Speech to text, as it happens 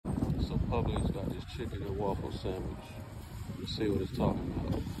Publix got this chicken and waffle sandwich. Let's see what it's talking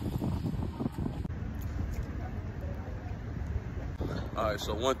about. All right,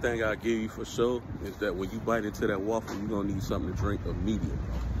 so one thing I'll give you for sure is that when you bite into that waffle, you're gonna need something to drink immediately.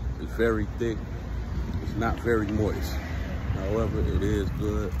 It's very thick, it's not very moist. However, it is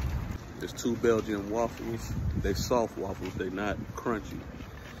good. There's 2 Belgian waffles. They soft waffles, they're not crunchy.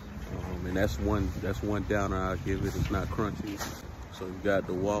 And that's one downer I'll give it, it's not crunchy. So you got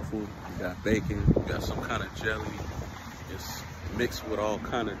the waffle, you got bacon, you got some kind of jelly. It's mixed with all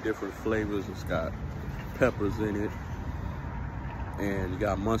kind of different flavors. It's got peppers in it. And you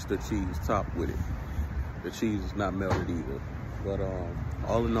got Munster cheese topped with it. The cheese is not melted either. But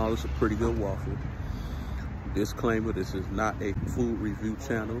all in all, it's a pretty good waffle. Disclaimer, this is not a food review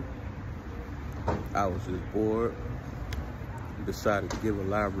channel. I was just bored. Decided to give a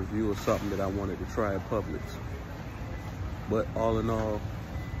live review of something that I wanted to try at Publix. But all in all,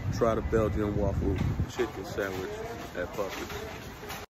 try the Belgian waffle chicken sandwich at Publix.